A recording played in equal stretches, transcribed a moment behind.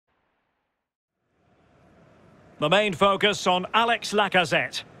The main focus on Alex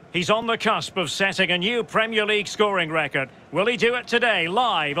Lacazette. He's on the cusp of setting a new Premier League scoring record. Will he do it today,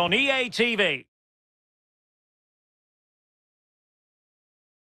 live on EA TV?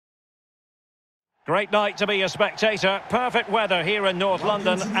 Great night to be a spectator. Perfect weather here in North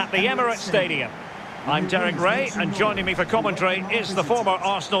London at the Emirates Stadium. I'm Derek Ray, and joining me for commentary is the former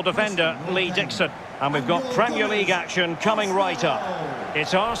Arsenal defender, Lee Dixon. And we've got Premier League action coming right up.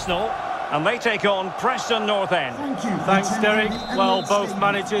 It's Arsenal, and they take on Preston North End. Thanks, Derek. Well, both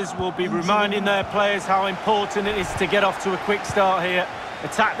managers will be reminding their players how important it is to get off to a quick start here.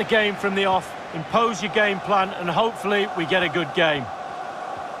 Attack the game from the off, impose your game plan, and hopefully we get a good game.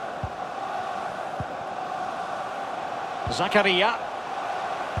 Zakaria.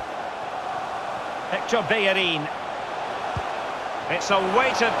 Hector Bellerin. It's a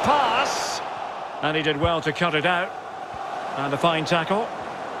weighted pass. And he did well to cut it out. And a fine tackle.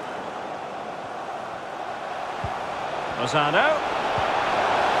 Lozano.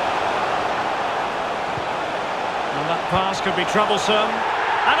 And that pass could be troublesome.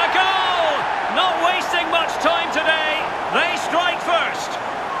 And a goal! Not wasting much time today. They strike first.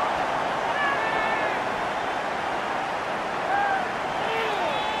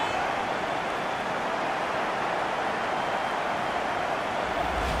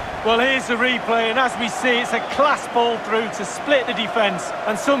 Well, here's the replay, and as we see, it's a class ball through to split the defence.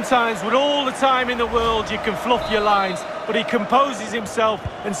 And sometimes, with all the time in the world, you can fluff your lines, but he composes himself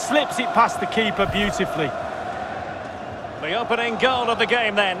and slips it past the keeper beautifully. The opening goal of the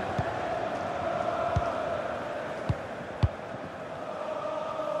game, then.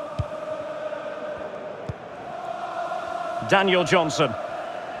 Daniel Johnson.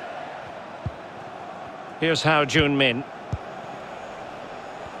 Here's Hao Jun-min.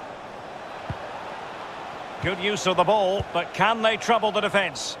 Good use of the ball, but can they trouble the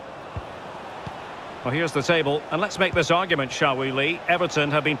defence? Well, here's the table, and let's make this argument, shall we, Lee?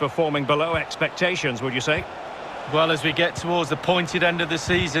 Everton have been performing below expectations, would you say? Well, as we get towards the pointed end of the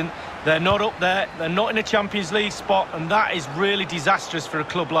season, they're not up there, they're not in a Champions League spot, and that is really disastrous for a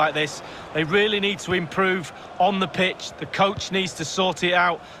club like this. They really need to improve on the pitch, the coach needs to sort it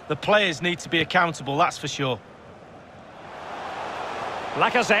out, the players need to be accountable, that's for sure.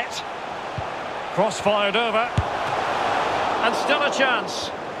 Lacazette. Cross-fired over. And still a chance.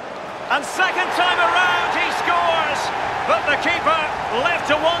 And second time around he scores! But the keeper left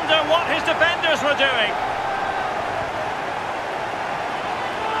to wonder what his defenders were doing.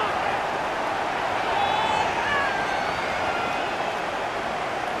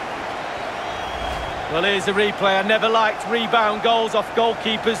 Well, here's the replay. I never liked rebound goals off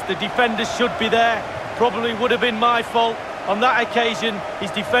goalkeepers. The defenders should be there. Probably would have been my fault. On that occasion,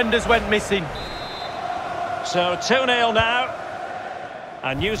 his defenders went missing. So 2-0 now.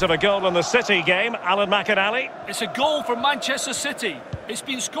 And news of a goal in the City game, Alan McInally. It's a goal for Manchester City. It's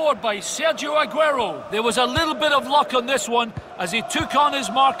been scored by Sergio Aguero. There was a little bit of luck on this one. As he took on his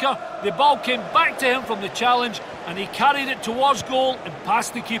marker, the ball came back to him from the challenge and he carried it towards goal and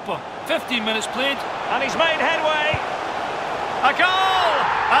past the keeper. 15 minutes played. And he's made headway. A goal!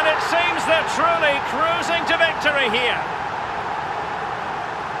 And it seems they're truly cruising to victory here.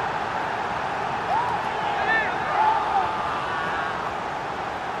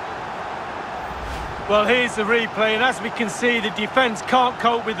 Well, here's the replay, and as we can see, the defence can't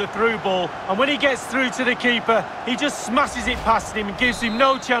cope with the through ball. And when he gets through to the keeper, he just smashes it past him and gives him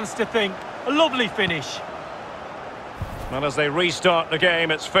no chance to think. A lovely finish. Well, as they restart the game,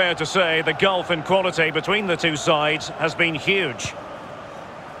 it's fair to say the gulf in quality between the two sides has been huge.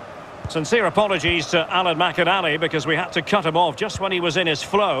 Sincere apologies to Alan McInally because we had to cut him off just when he was in his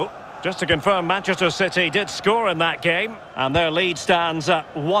flow. Just to confirm, Manchester City did score in that game, and their lead stands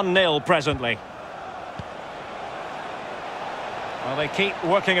at 1-0 presently. Well, they keep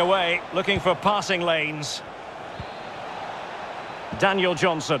working away, looking for passing lanes. Daniel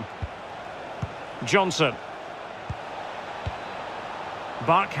Johnson. Johnson.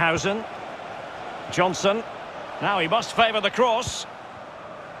 Barkhausen. Johnson. Now he must favour the cross.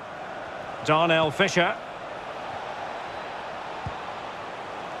 Darnell Fisher.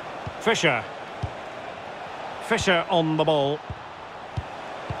 Fisher. Fisher on the ball.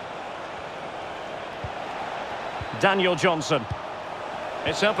 Daniel Johnson.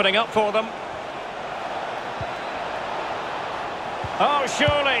 It's opening up for them. Oh,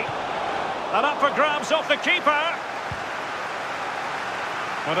 surely. And up for grabs off the keeper.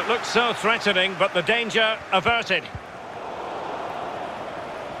 Well, it looked so threatening, but the danger averted.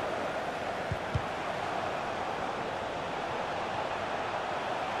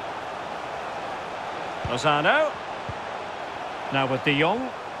 Lozano. Now with De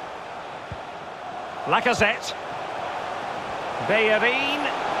Jong. Lacazette. Bellerin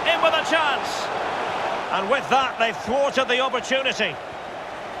in with a chance. And with that, they've thwarted the opportunity.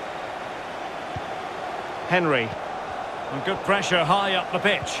 Henry. And good pressure high up the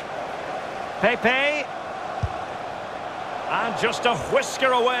pitch. Pepe. And just a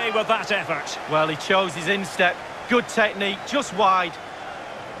whisker away with that effort. Well, he chose his instep. Good technique, just wide.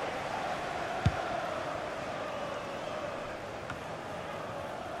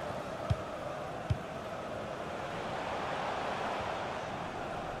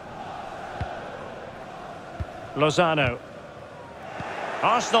 Lozano.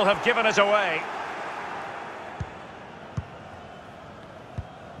 Arsenal have given it away.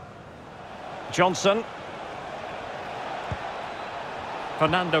 Johnson.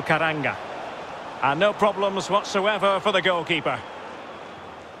 Fernando Caranga. And no problems whatsoever for the goalkeeper.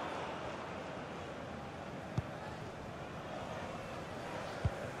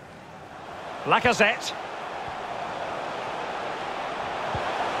 Lacazette.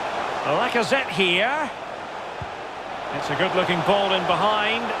 Lacazette here. It's a good-looking ball in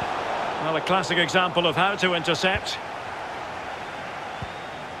behind. Well, a classic example of how to intercept.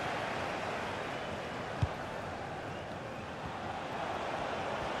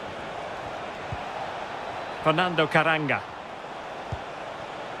 Fernando Caranga.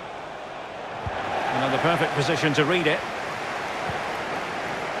 Another perfect position to read it.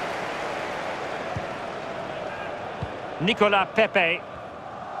 Nicolas Pepe.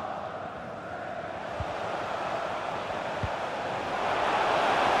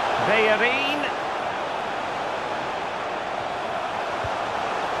 Bellerin.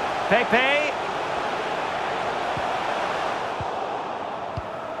 Pepe.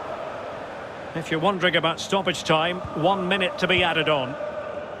 If you're wondering about stoppage time, 1 minute to be added on.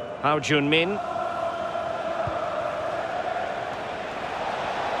 How Jun-min.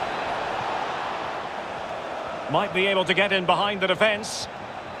 Might be able to get in behind the defence.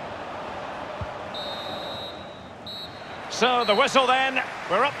 So the whistle then.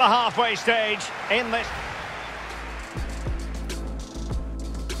 We're up the halfway stage in this.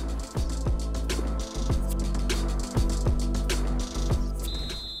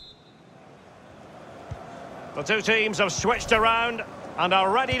 The two teams have switched around and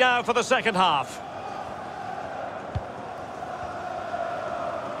are ready now for the second half.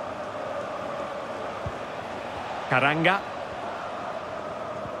 Caranga.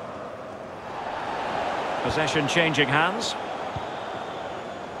 Possession changing hands.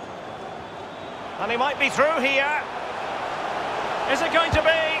 And he might be through here. Is it going to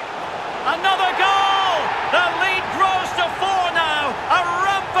be? Another goal! The lead grows to 4 now. A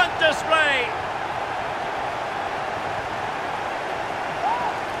rampant display.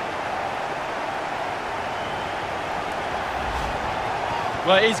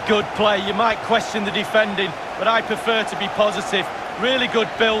 Well, it is good play. You might question the defending, but I prefer to be positive. Really good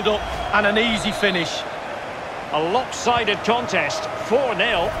build-up and an easy finish. A lopsided contest,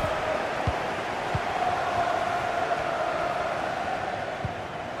 4-0.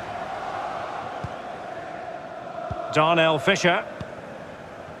 Darnell Fisher.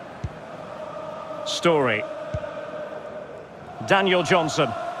 Story. Daniel Johnson.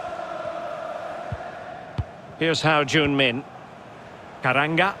 Here's How Jun-min.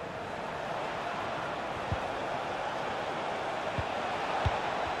 Caranga.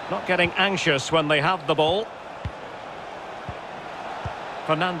 Not getting anxious when they have the ball.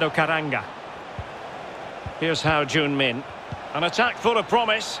 Fernando Caranga. Here's How Jun-min. An attack full of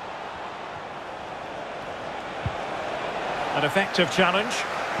promise. An effective challenge.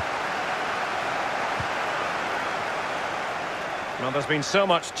 Well, there's been so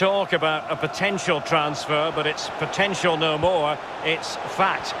much talk about a potential transfer, but it's potential no more. It's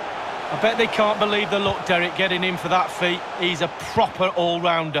fact. I bet they can't believe the look, Derek, getting in for that feat. He's a proper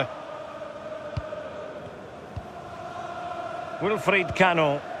all-rounder. Wilfried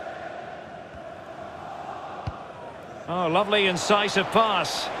Cano. Oh, lovely incisive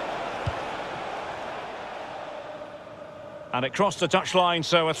pass. And it crossed the touchline,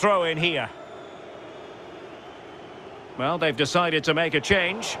 so a throw in here. Well, they've decided to make a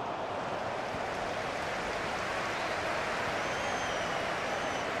change.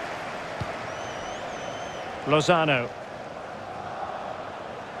 Lozano.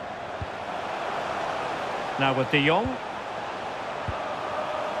 Now with De Jong.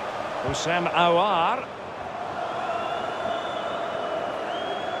 Houssem Aouar.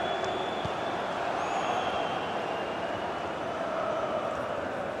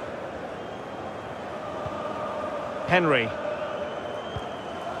 Henry.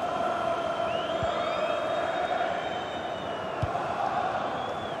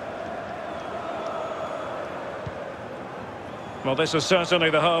 Well, this is certainly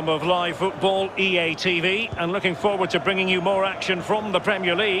the home of live football, EA TV, and looking forward to bringing you more action from the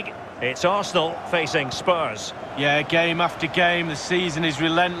Premier League. It's Arsenal facing Spurs. Yeah, game after game, the season is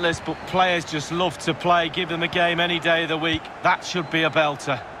relentless, but players just love to play. Give them a game any day of the week. That should be a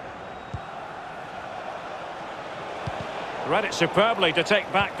belter. Read it superbly to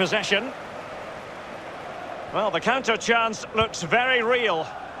take back possession. Well, the counter chance looks very real.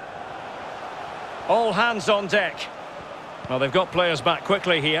 All hands on deck. Well, they've got players back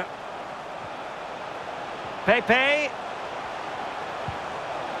quickly here. Pepe.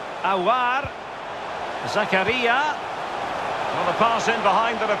 Awar. Zakaria. Well, the pass in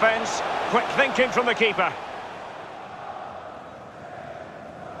behind the defence. Quick thinking from the keeper.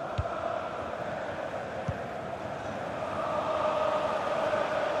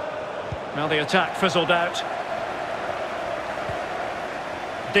 Now the attack fizzled out.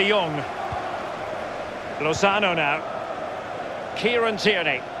 De Jong. Lozano now. Kieran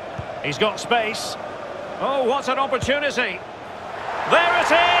Tierney. He's got space. Oh, what an opportunity. There it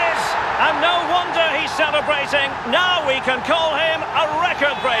is! And no wonder he's celebrating. Now we can call him a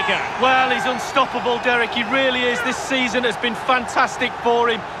record breaker. Well, he's unstoppable, Derek. He really is. This season has been fantastic for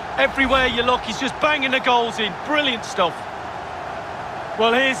him. Everywhere you look, he's just banging the goals in. Brilliant stuff.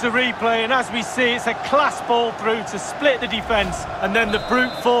 Well, here's the replay, and as we see, it's a class ball through to split the defence, and then the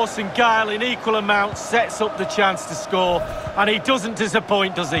brute force and guile in equal amounts sets up the chance to score, and he doesn't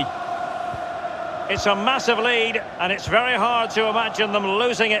disappoint, does he? It's a massive lead, and it's very hard to imagine them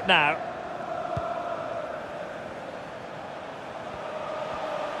losing it now.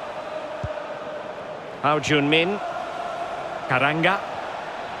 Hao Jun-min. Karanga.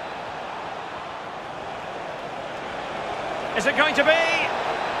 Is it going to be?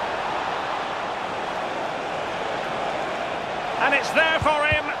 And it's there for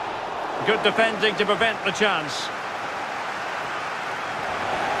him. Good defending to prevent the chance.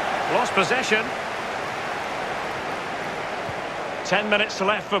 Lost possession. 10 minutes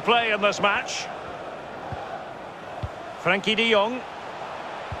left for play in this match. Frankie de Jong.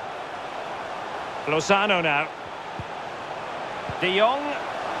 Lozano now. De Jong.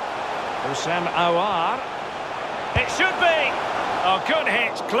 Houssem Aouar. It should be! Oh, good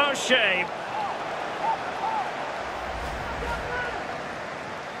hit, close shave.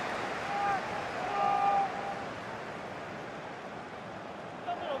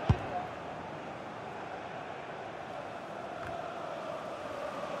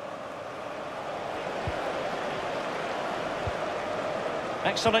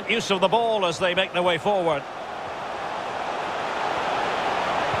 Excellent use of the ball as they make their way forward.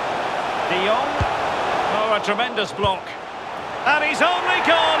 De Jong. Oh, a tremendous block. And he's only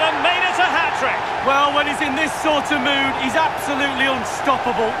gone and made it a hat-trick. Well, when he's in this sort of mood, he's absolutely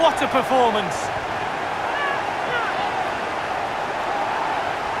unstoppable. What a performance.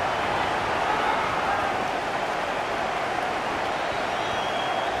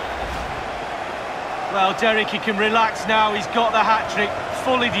 Well, Derek, he can relax now. He's got the hat-trick.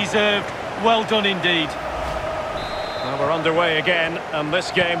 Fully deserved. Well done indeed. Well, we're underway again, and this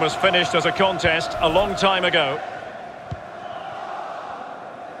game was finished as a contest a long time ago.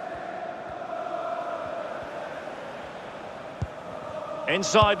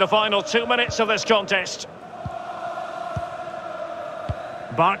 Inside the final 2 minutes of this contest.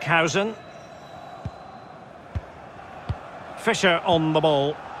 Barkhausen. Fischer on the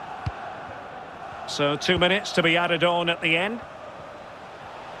ball. So 2 minutes to be added on at the end.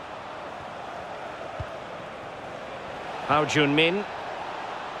 Hao Jun-min.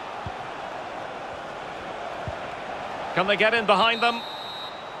 Can they get in behind them?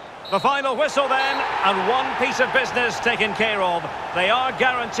 The final whistle then, and one piece of business taken care of. They are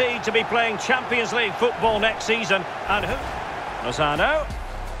guaranteed to be playing Champions League football next season. And who? Lozano.